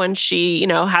her when she,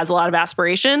 has a lot of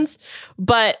aspirations.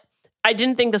 But I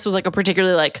didn't think this was like a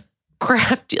particularly like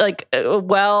crafty, like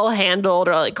well handled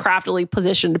or like craftily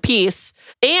positioned piece.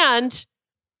 And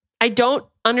I don't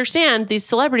understand these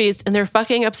celebrities and their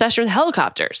fucking obsession with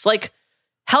helicopters. Like,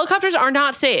 helicopters are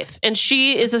not safe. And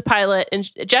she is a pilot, and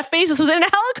Jeff Bezos was in a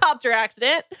helicopter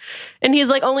accident, and he's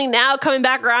like only now coming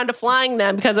back around to flying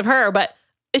them because of her. But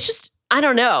it's just, I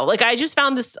don't know. Like, I just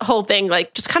found this whole thing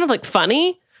like just kind of like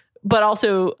funny, but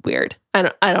also weird. I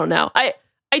don't know. I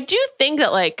do think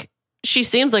that like she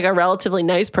seems like a relatively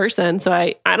nice person. So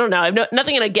I don't know. I have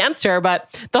nothing against her,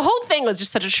 but the whole thing was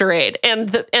just such a charade. And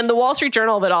the Wall Street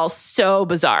Journal of it all, so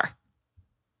bizarre.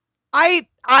 I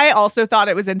also thought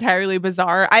it was entirely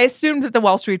bizarre. I assumed that the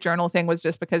Wall Street Journal thing was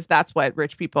just because that's what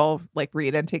rich people like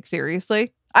read and take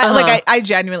seriously. I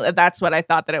genuinely, that's what I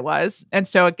thought that it was. And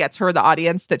so it gets her the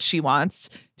audience that she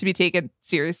wants to be taken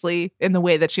seriously in the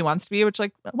way that she wants to be, which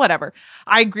like, whatever.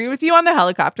 I agree with you on the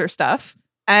helicopter stuff.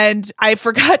 And I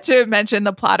forgot to mention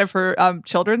the plot of her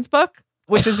children's book,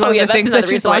 which is one of the things that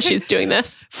she's why she's doing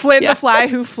this. Flynn the Fly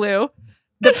Who Flew.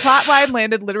 The plot line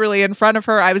landed literally in front of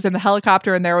her. I was in the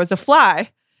helicopter and there was a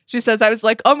fly. She says, I was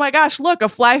like, oh my gosh, look, a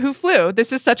fly who flew.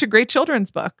 This is such a great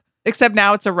children's book. Except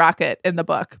now it's a rocket in the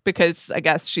book, because I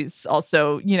guess she's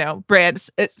also, brand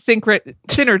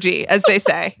synergy, as they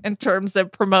say, in terms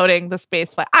of promoting the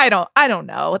space flight. I don't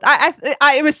know.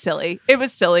 It was silly. It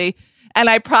was silly. And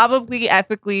I probably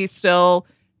ethically still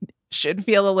should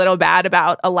feel a little bad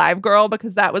about a live girl,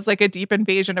 because that was like a deep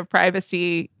invasion of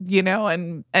privacy,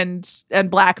 and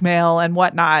blackmail and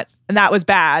whatnot. And that was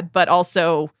bad. But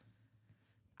also,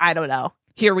 I don't know.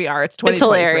 here we are. It's It's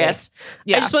 2023. hilarious.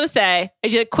 Yeah. I just want to say, I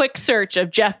did a quick search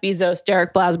of Jeff Bezos,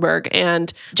 Derek Blasberg,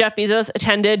 and Jeff Bezos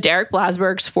attended Derek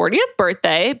Blasberg's 40th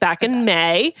birthday back in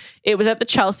May. It was at the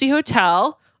Chelsea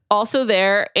Hotel. Also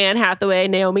there, Anne Hathaway,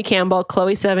 Naomi Campbell,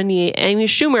 Chloe Sevigny, Amy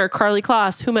Schumer, Carly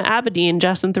Kloss, Huma Abedin,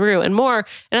 Justin Theroux, and more.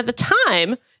 And at the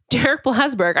time, Derek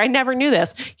Blasberg, I never knew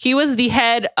this. He was the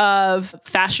head of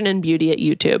fashion and beauty at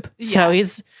YouTube. So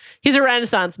he's a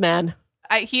Renaissance man.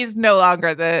 He's no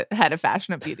longer the head of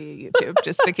fashion and beauty at YouTube,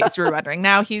 just in case you were wondering.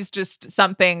 Now he's just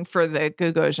something for the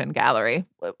Gagosian gallery.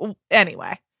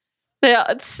 Anyway. Yeah,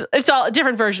 it's all a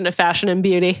different version of fashion and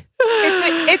beauty.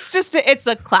 It's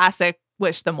a classic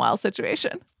wish them well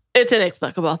situation. It's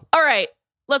inexplicable. All right,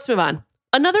 let's move on.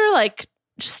 Another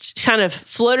just kind of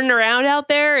floating around out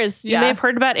there is you may have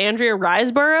heard about Andrea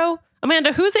Riseborough.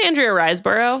 Amanda, who's Andrea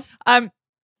Riseborough?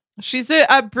 She's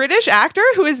a British actor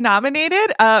who is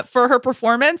nominated for her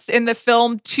performance in the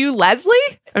film To Leslie.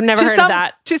 I've never heard of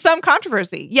that. To some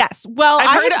controversy. Yes. Well,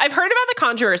 I've heard about the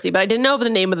controversy, but I didn't know the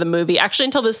name of the movie actually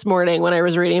until this morning when I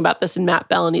was reading about this in Matt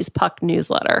Bellany's Puck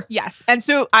newsletter. Yes. And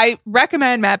so I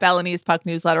recommend Matt Bellany's Puck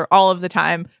newsletter all of the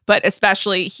time, but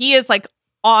especially he is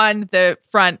on the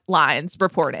front lines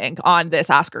reporting on this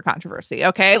Oscar controversy.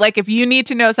 Okay. If you need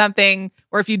to know something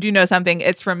or if you do know something,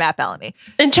 it's from Matt Bellany.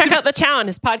 And check out The Town,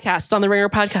 his podcast on the Ringer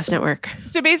Podcast Network.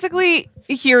 So basically,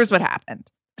 here's what happened.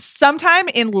 Sometime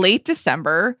in late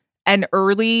December and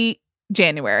early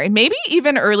January, maybe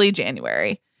even early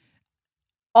January,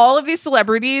 all of these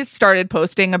celebrities started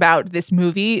posting about this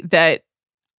movie that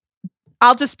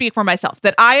I'll just speak for myself,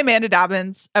 that I, Amanda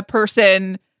Dobbins, a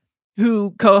person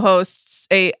who co-hosts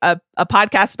a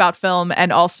podcast about film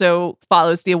and also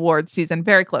follows the awards season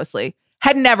very closely,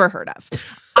 had never heard of.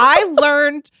 I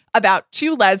learned about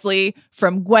To Leslie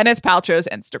from Gwyneth Paltrow's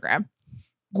Instagram.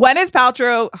 Gwyneth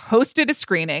Paltrow hosted a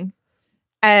screening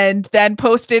and then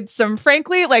posted some,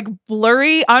 frankly,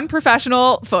 blurry,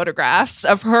 unprofessional photographs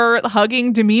of her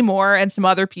hugging Demi Moore and some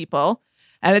other people.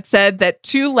 And it said that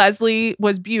To Leslie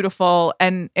was beautiful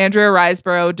and Andrea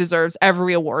Riseborough deserves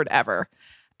every award ever.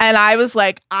 And I was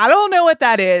like, I don't know what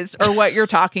that is or what you're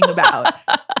talking about.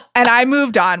 And I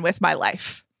moved on with my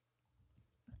life.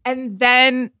 And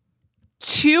then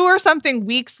 2 or something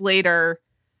weeks later,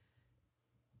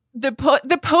 the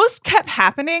post kept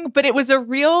happening, but it was a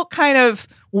real kind of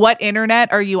what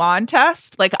internet are you on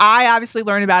test. I obviously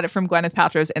learned about it from Gwyneth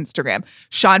Paltrow's Instagram.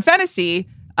 Sean Fennessy,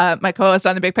 my co-host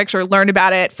on The Big Picture, learned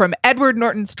about it from Edward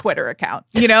Norton's Twitter account,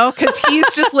 because he's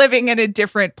just living in a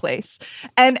different place.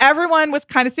 And everyone was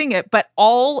kind of seeing it. But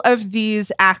all of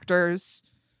these actors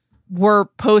were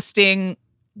posting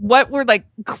what were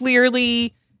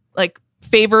clearly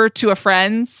favor to a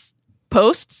friend's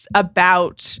posts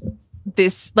about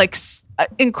this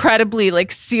incredibly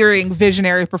searing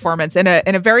visionary performance in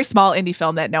a very small indie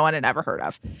film that no one had ever heard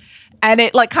of. And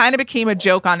it kind of became a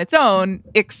joke on its own,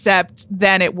 except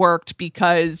then it worked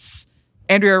because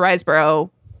Andrea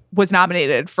Riseborough was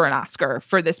nominated for an Oscar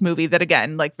for this movie that,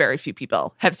 again, very few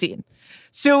people have seen.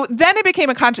 So then it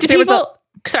became a controversy.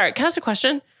 Sorry, can I ask a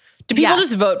question? Do people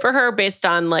just vote for her based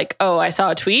on I saw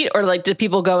a tweet, or did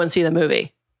people go and see the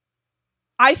movie?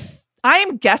 I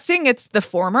am guessing it's the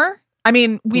former. I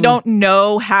mean, we don't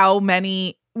know how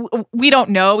many. We don't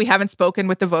know. We haven't spoken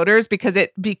with the voters because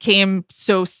it became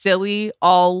so silly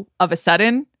all of a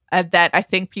sudden that I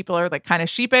think people are kind of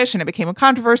sheepish and it became a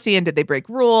controversy. And did they break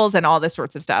rules and all this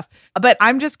sorts of stuff? But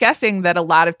I'm just guessing that a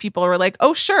lot of people were like,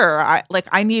 oh, sure.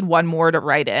 I need one more to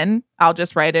write in. I'll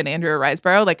just write in Andrea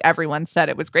Riseborough. Everyone said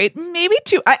it was great. Maybe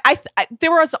 2.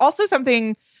 There was also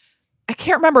something, I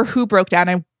can't remember who broke down.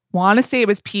 I want to say it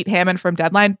was Pete Hammond from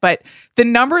Deadline, but the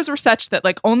numbers were such that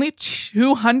only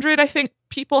 200, I think,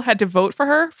 people had to vote for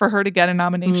her to get a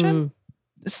nomination.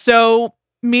 So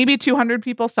maybe 200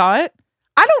 people saw it.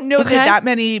 I don't know that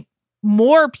many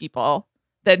more people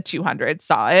than 200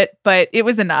 saw it, but it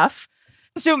was enough.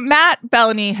 So Matt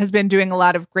Bellany has been doing a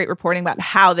lot of great reporting about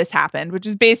how this happened, which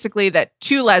is basically that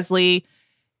To Leslie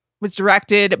was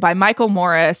directed by Michael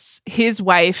Morris. His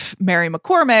wife, Mary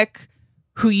McCormick,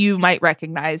 who you might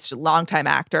recognize, a longtime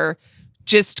actor,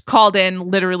 just called in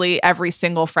literally every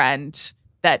single friend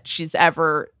that she's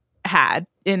ever had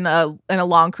in a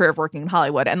long career of working in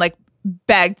Hollywood and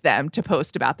begged them to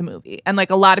post about the movie. And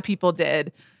a lot of people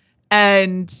did.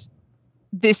 And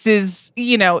this is,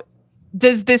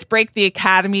 does this break the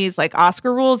Academy's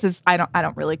Oscar rules? I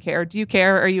don't really care. Do you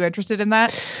care? Are you interested in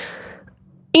that?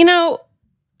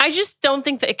 I just don't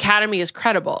think the Academy is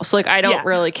credible. So I don't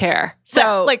really care.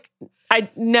 So I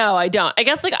don't. I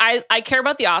guess I care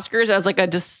about the Oscars as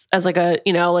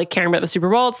caring about the Super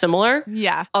Bowl. It's similar.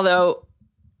 Yeah. Although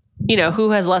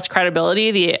who has less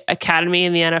credibility, the Academy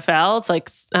and the NFL. It's like,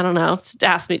 I don't know.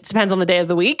 Ask me. It depends on the day of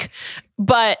the week.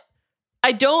 But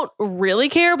I don't really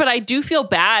care, but I do feel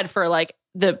bad for like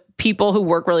the people who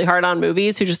work really hard on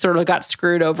movies who just sort of got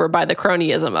screwed over by the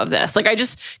cronyism of this. Like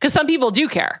because some people do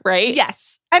care, right?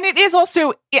 Yes. And it is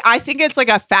also, I think it's like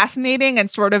a fascinating and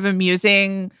sort of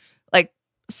amusing, like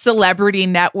celebrity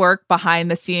network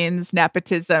behind the scenes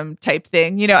nepotism type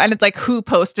thing, and it's like who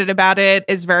posted about it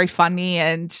is very funny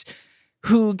and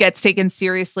who gets taken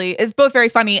seriously is both very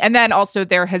funny. And then also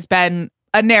there has been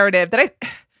a narrative that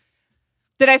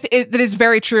is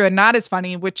very true and not as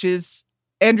funny, which is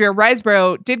Andrea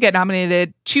Riseborough did get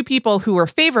nominated. Two people who were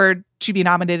favored to be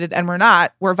nominated and were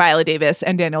not were Viola Davis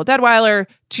and Daniel Deadwyler,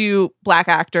 two Black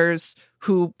actors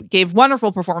who gave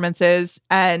wonderful performances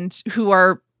and who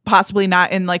are possibly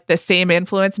not in like the same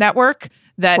influence network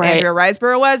that Andrea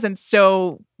Riseborough was. And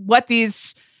so what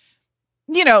these,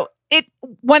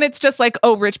 when it's just like,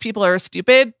 oh, rich people are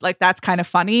stupid, like that's kind of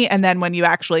funny. And then when you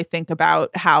actually think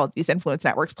about how these influence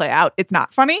networks play out, it's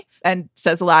not funny and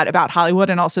says a lot about Hollywood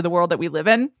and also the world that we live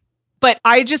in. But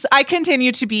I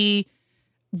continue to be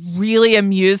really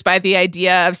amused by the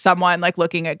idea of someone like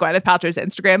looking at Gwyneth Paltrow's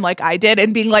Instagram like I did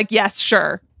and being like, yes,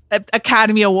 sure.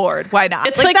 Academy Award. Why not?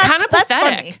 It's like kind of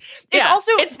pathetic.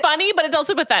 It's funny, but it's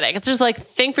also pathetic. It's just like,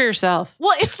 think for yourself.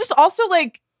 Well, it's just also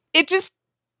like,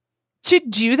 to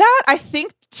do that, I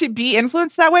think to be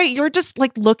influenced that way, you're just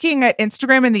like looking at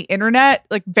Instagram and the internet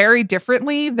like very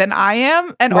differently than I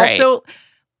am. And also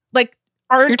like,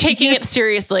 you're taking it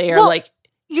seriously or like,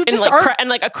 you just in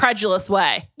like a credulous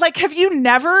way. Like, have you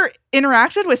never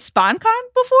interacted with SponCon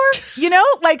before?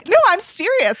 Like, no, I'm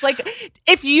serious. Like,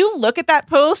 if you look at that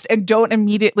post and don't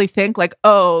immediately think like,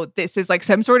 oh, this is like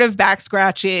some sort of back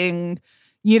scratching,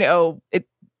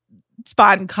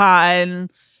 SponCon,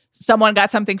 someone got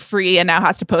something free and now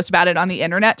has to post about it on the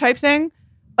internet type thing,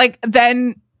 like,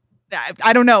 then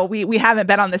I don't know. We haven't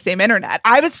been on the same internet.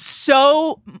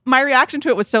 My reaction to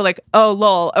it was so like, oh,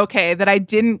 lol, okay, that I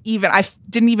didn't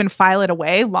even file it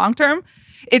away long term.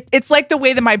 It's like the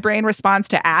way that my brain responds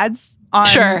to ads on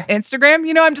Instagram.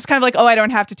 I'm just kind of like, oh, I don't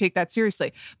have to take that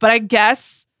seriously. But I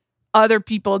guess other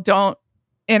people don't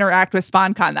interact with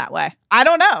SponCon that way. I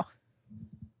don't know.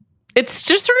 It's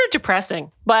just sort of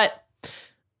depressing, but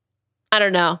I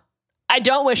don't know. I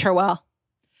don't wish her well.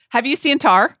 Have you seen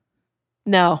Tar?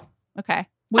 No. Okay.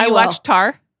 Will you watch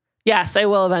Tar? Yes, I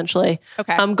will eventually.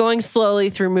 Okay. I'm going slowly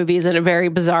through movies in a very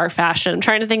bizarre fashion. I'm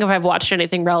trying to think if I've watched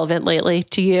anything relevant lately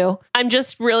to you. I'm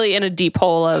just really in a deep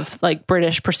hole of like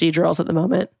British procedurals at the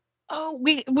moment. Oh,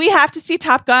 we have to see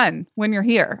Top Gun when you're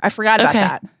here. I forgot about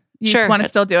that. You just want to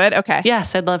still do it? Okay.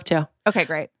 Yes, I'd love to. Okay,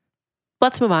 great.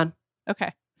 Let's move on.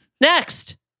 Okay.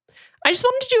 Next. I just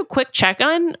wanted to do a quick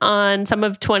check-on on some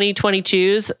of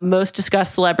 2022's most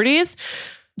discussed celebrities.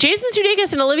 Jason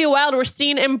Sudeikis and Olivia Wilde were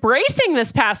seen embracing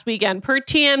this past weekend per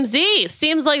TMZ.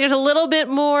 Seems like there's a little bit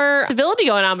more civility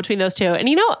going on between those two. And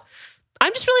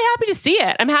I'm just really happy to see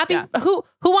it. I'm happy. Yeah. Who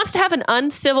wants to have an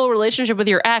uncivil relationship with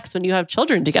your ex when you have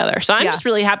children together? So I'm just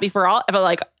really happy for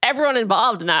everyone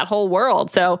involved in that whole world.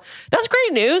 So that's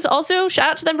great news. Also,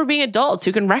 shout out to them for being adults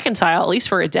who can reconcile at least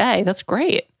for a day. That's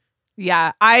great.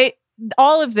 Yeah,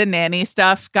 all of the nanny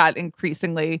stuff got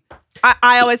increasingly.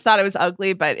 I always thought it was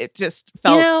ugly, but it just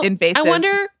felt invasive. I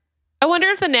wonder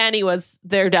if the nanny was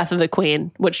their death of the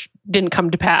queen, which didn't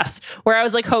come to pass. Where I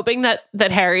was like hoping that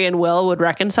Harry and Will would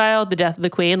reconcile the death of the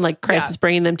queen, like crisis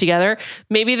bringing them together.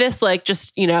 Maybe this like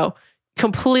just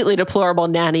completely deplorable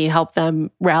nanny helped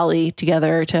them rally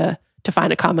together to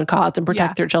find a common cause and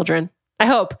protect their children. I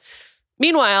hope.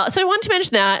 Meanwhile, so I wanted to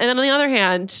mention that, and then on the other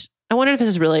hand, I wonder if this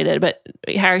is related, but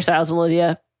Harry Styles and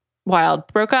Olivia Wilde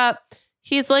broke up.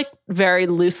 He's like very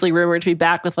loosely rumored to be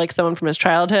back with like someone from his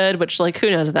childhood, which like, who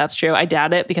knows if that's true? I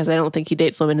doubt it because I don't think he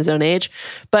dates women his own age,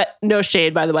 but no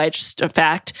shade, by the way, just a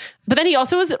fact. But then he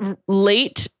also was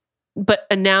late, but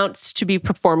announced to be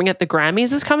performing at the Grammys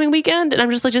this coming weekend. And I'm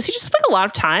just like, does he just have like a lot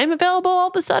of time available all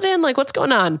of a sudden? Like, what's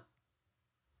going on?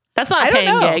 That's not a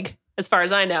paying gig as far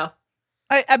as I know.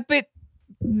 But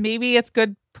maybe it's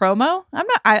good promo.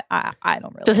 I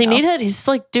don't really. Does he know. need it? He's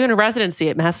like doing a residency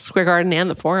at Madison Square Garden and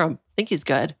the Forum. I think he's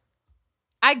good.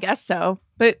 I guess so,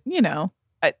 but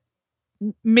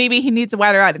maybe he needs a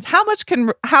wider audience. How much can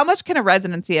a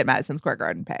residency at Madison Square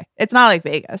Garden pay? It's not like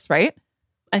Vegas, right?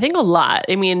 I think a lot.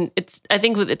 I mean, I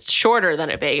think it's shorter than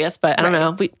at Vegas, but I don't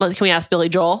know. Can we ask Billy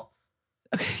Joel?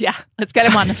 Okay, yeah, let's get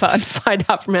him on the phone. Find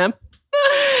out from him.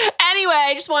 Anyway,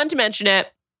 I just wanted to mention it.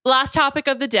 Last topic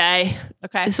of the day.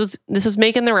 Okay. This was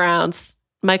making the rounds.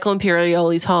 Michael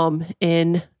Imperioli's home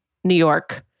in New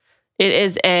York. It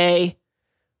is a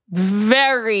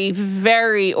very,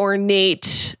 very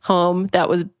ornate home that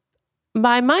was,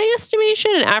 by my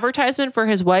estimation, an advertisement for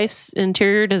his wife's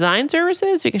interior design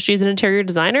services because she's an interior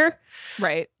designer.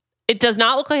 Right. It does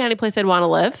not look like any place I'd want to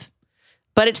live,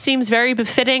 but it seems very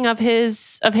befitting of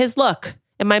his look.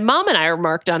 And my mom and I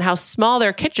remarked on how small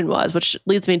their kitchen was, which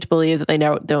leads me to believe that they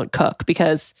don't cook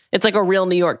because it's like a real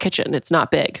New York kitchen. It's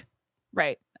not big.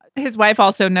 Right. His wife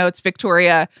also notes,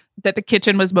 Victoria, that the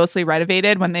kitchen was mostly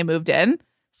renovated when they moved in.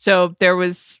 So there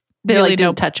was They really like,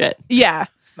 didn't touch it. Yeah.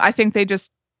 I think they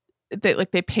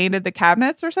painted the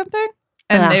cabinets or something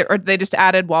and they just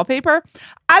added wallpaper.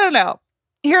 I don't know.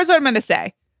 Here's what I'm going to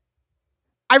say.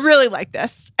 I really like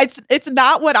this. It's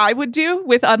not what I would do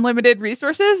with unlimited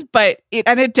resources, but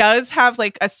it does have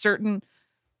like a certain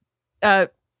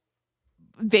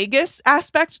Vegas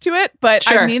aspect to it. But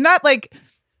Sure. I mean that like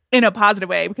in a positive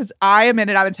way because I am in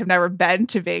it. I have never been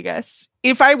to Vegas.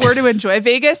 If I were to enjoy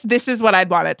Vegas, this is what I'd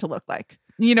want it to look like.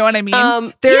 You know what I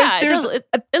mean?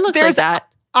 It looks like that.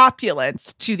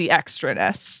 Opulence to the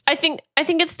extraness. I think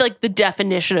it's like the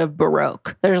definition of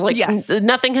Baroque. There's like Yes.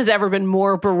 nothing has ever been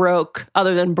more Baroque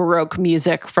other than Baroque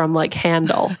music from like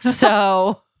Handel.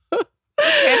 So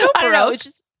Handel I don't know. Baroque? It's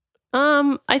just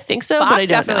I think so, Bach but I don't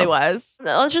definitely know. was.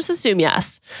 Let's just assume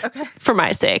yes. Okay. For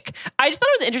my sake. I just thought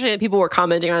it was interesting that people were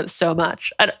commenting on it so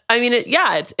much. I mean,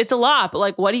 it's a lot, but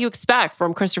like, what do you expect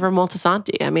from Christopher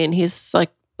Moltisanti? I mean, he's like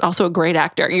also a great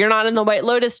actor. You're not in the White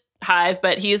Lotus hive,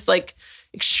 but he's like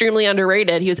extremely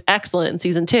underrated. He was excellent in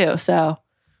season 2. So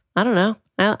I don't know.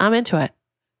 I'm into it.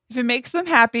 If it makes them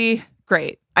happy,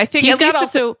 great. I think He's at got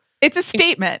least also it's a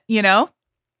statement, you know?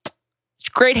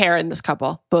 great hair in this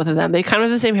couple, both of them. They kind of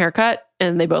have the same haircut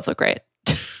and they both look great.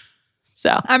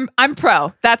 So I'm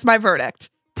pro. That's my verdict.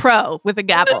 Pro with a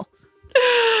gavel.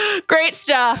 great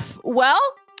stuff. Well,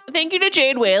 thank you to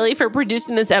Jade Whaley for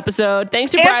producing this episode.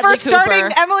 Thanks to And Bradley for starting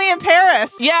Cooper. Emily in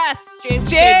Paris. Yes, Jade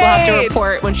will have to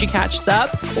report when she catches up.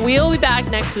 We'll be back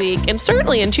next week and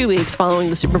certainly in 2 weeks following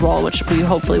the Super Bowl, which we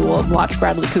hopefully will watch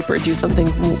Bradley Cooper do something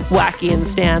wacky in the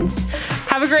stands.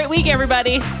 Have a great week,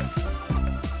 everybody.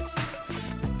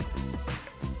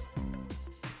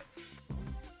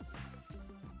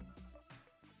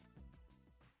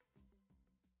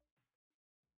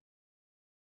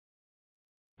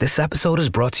 This episode is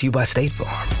brought to you by State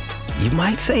Farm. You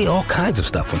might say all kinds of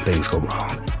stuff when things go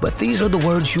wrong, but these are the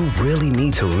words you really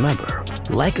need to remember.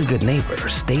 Like a good neighbor,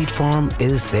 State Farm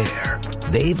is there.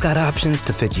 They've got options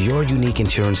to fit your unique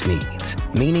insurance needs,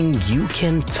 meaning you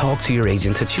can talk to your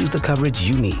agent to choose the coverage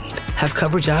you need. Have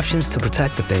coverage options to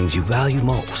protect the things you value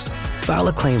most. File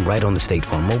a claim right on the State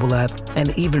Farm mobile app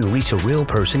and even reach a real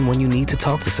person when you need to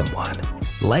talk to someone.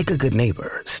 Like a good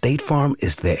neighbor, State Farm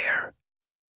is there.